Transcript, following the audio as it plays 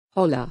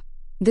Hola!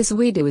 This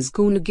video is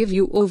going to give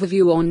you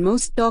overview on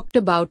most talked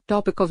about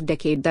topic of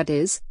decade, that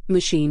is,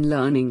 machine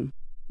learning.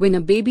 When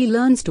a baby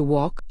learns to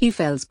walk, he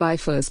falls by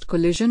first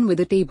collision with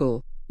a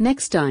table.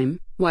 Next time,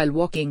 while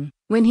walking,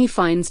 when he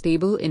finds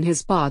table in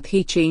his path,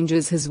 he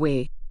changes his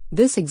way.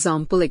 This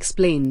example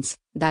explains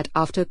that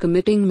after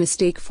committing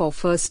mistake for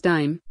first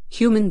time,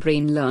 human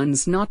brain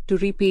learns not to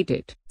repeat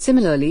it.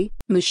 Similarly,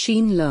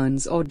 machine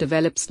learns or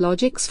develops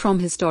logics from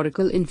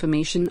historical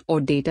information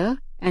or data,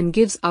 and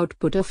gives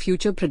output a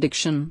future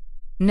prediction.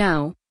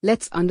 Now,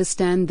 let's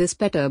understand this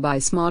better by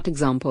smart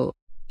example.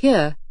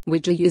 Here,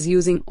 Vijay is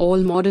using all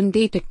modern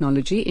day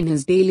technology in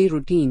his daily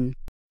routine.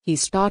 He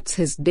starts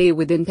his day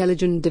with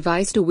intelligent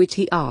device to which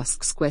he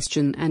asks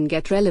question and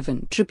get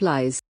relevant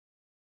replies.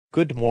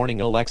 Good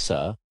morning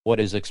Alexa, what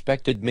is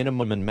expected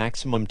minimum and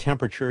maximum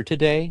temperature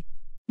today?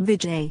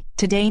 Vijay,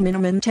 today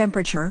minimum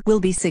temperature will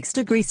be 6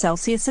 degrees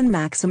Celsius and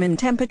maximum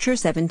temperature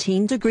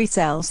 17 degrees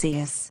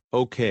Celsius.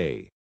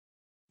 Okay.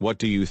 What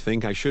do you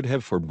think I should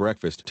have for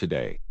breakfast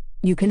today?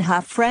 You can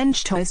have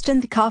French toast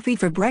and coffee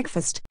for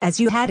breakfast, as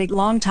you had it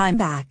long time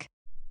back.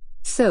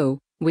 So,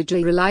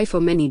 Vijay rely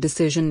for many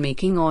decision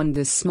making on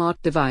this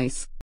smart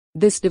device.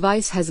 This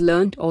device has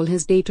learnt all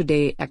his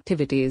day-to-day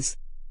activities.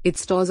 It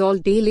stores all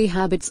daily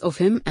habits of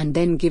him and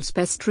then gives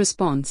best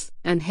response,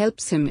 and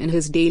helps him in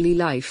his daily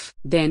life.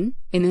 Then,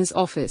 in his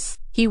office,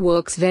 he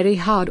works very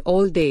hard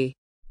all day.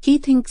 He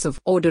thinks of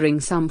ordering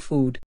some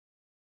food.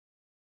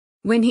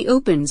 When he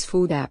opens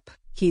food app,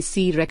 he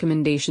see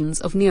recommendations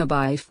of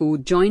nearby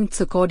food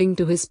joints according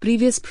to his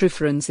previous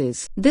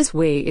preferences. This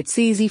way it's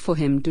easy for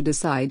him to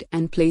decide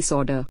and place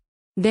order.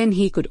 Then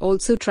he could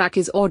also track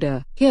his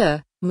order.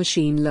 Here,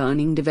 machine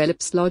learning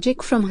develops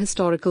logic from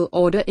historical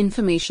order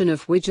information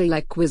of Vijay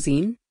like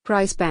cuisine,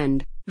 price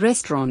band,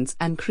 restaurants,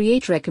 and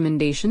create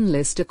recommendation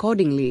list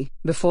accordingly.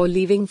 Before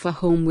leaving for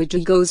home,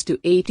 Vijay goes to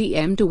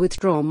ATM to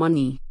withdraw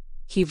money.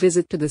 He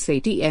visit to this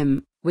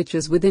ATM, which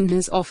is within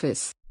his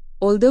office.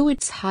 Although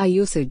it's high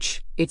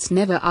usage, it's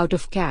never out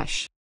of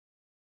cash.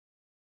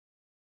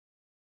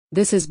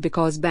 This is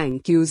because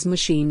bank use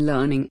machine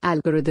learning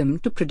algorithm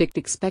to predict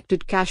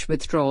expected cash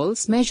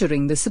withdrawals,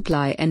 measuring the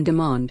supply and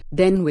demand.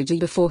 Then Vijay,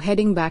 before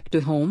heading back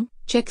to home,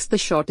 checks the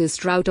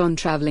shortest route on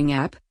traveling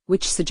app,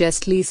 which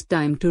suggests least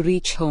time to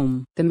reach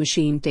home. The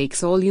machine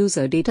takes all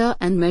user data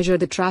and measure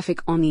the traffic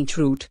on each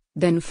route,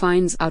 then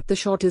finds out the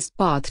shortest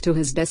path to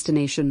his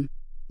destination.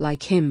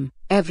 Like him,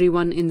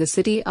 everyone in the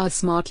city are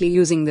smartly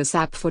using this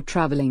app for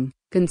traveling,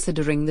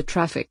 considering the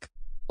traffic.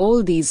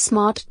 All these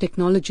smart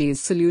technologies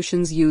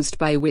solutions used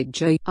by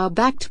Vijay are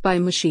backed by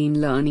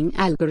machine learning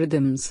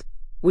algorithms.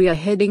 We are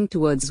heading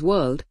towards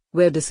world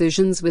where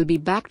decisions will be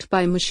backed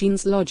by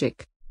machines'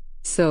 logic.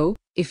 So,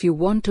 if you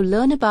want to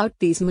learn about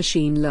these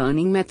machine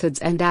learning methods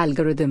and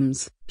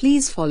algorithms,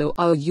 please follow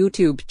our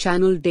YouTube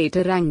channel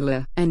Data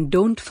Wrangler, and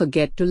don't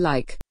forget to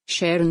like,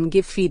 share and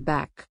give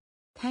feedback.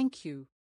 Thank you.